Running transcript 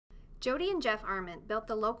Jodi and Jeff Arment built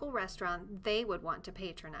the local restaurant they would want to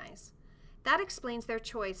patronize. That explains their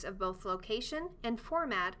choice of both location and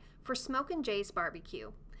format for Smokin' Jay's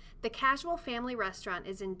Barbecue. The casual family restaurant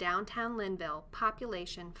is in downtown Linville,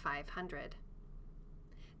 population 500.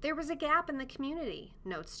 There was a gap in the community,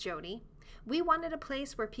 notes Jodi. We wanted a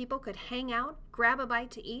place where people could hang out, grab a bite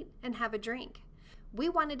to eat, and have a drink. We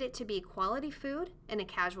wanted it to be quality food in a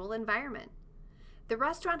casual environment. The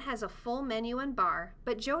restaurant has a full menu and bar,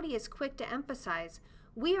 but Jodi is quick to emphasize,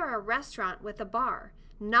 we are a restaurant with a bar,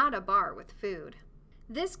 not a bar with food.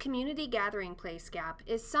 This community gathering place gap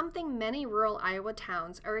is something many rural Iowa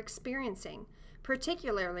towns are experiencing,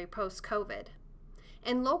 particularly post-COVID.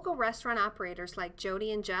 And local restaurant operators like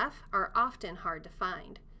Jodi and Jeff are often hard to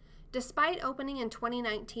find. Despite opening in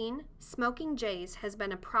 2019, Smokin' Jay's has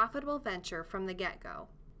been a profitable venture from the get-go.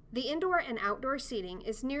 The indoor and outdoor seating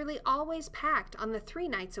is nearly always packed on the 3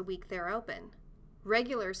 nights a week they're open.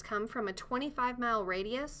 Regulars come from a 25-mile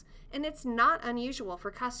radius, and it's not unusual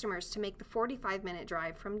for customers to make the 45-minute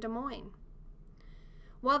drive from Des Moines.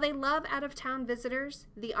 While they love out-of-town visitors,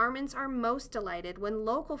 the Arments are most delighted when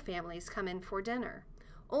local families come in for dinner,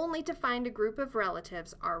 only to find a group of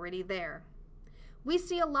relatives already there. We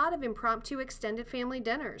see a lot of impromptu extended family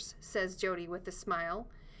dinners, says Jodi with a smile.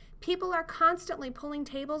 People are constantly pulling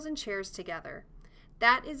tables and chairs together.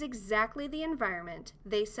 That is exactly the environment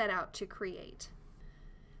they set out to create.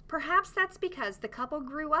 Perhaps that's because the couple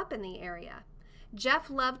grew up in the area.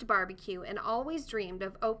 Jeff loved barbecue and always dreamed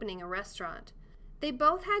of opening a restaurant. They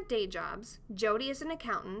both had day jobs, Jodi as an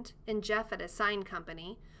accountant and Jeff at a sign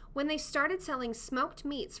company, when they started selling smoked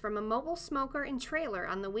meats from a mobile smoker and trailer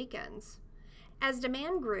on the weekends. As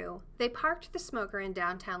demand grew, they parked the smoker in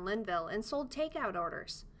downtown Linville and sold takeout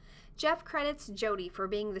orders. Jeff credits Jodi for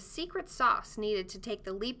being the secret sauce needed to take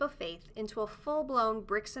the leap of faith into a full-blown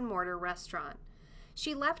bricks-and-mortar restaurant.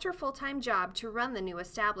 She left her full-time job to run the new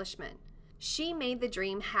establishment. She made the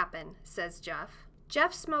dream happen, says Jeff.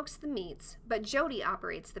 Jeff smokes the meats, but Jodi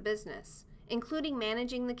operates the business, including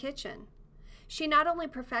managing the kitchen. She not only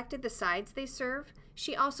perfected the sides they serve,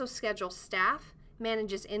 she also schedules staff,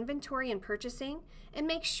 manages inventory and purchasing, and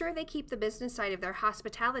makes sure they keep the business side of their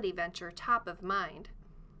hospitality venture top of mind.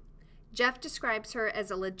 Jeff describes her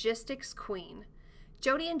as a logistics queen.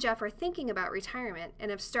 Jodi and Jeff are thinking about retirement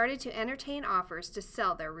and have started to entertain offers to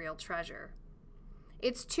sell their real treasure.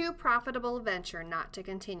 It's too profitable a venture not to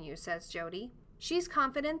continue, says Jodi. She's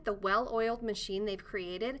confident the well-oiled machine they've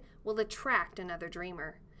created will attract another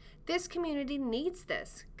dreamer. This community needs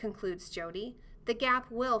this, concludes Jodi. The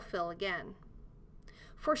gap will fill again.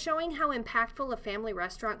 For showing how impactful a family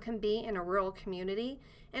restaurant can be in a rural community,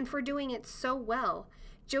 and for doing it so well,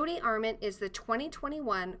 Jodi Arment is the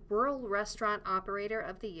 2021 Rural Restaurant Operator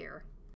of the Year.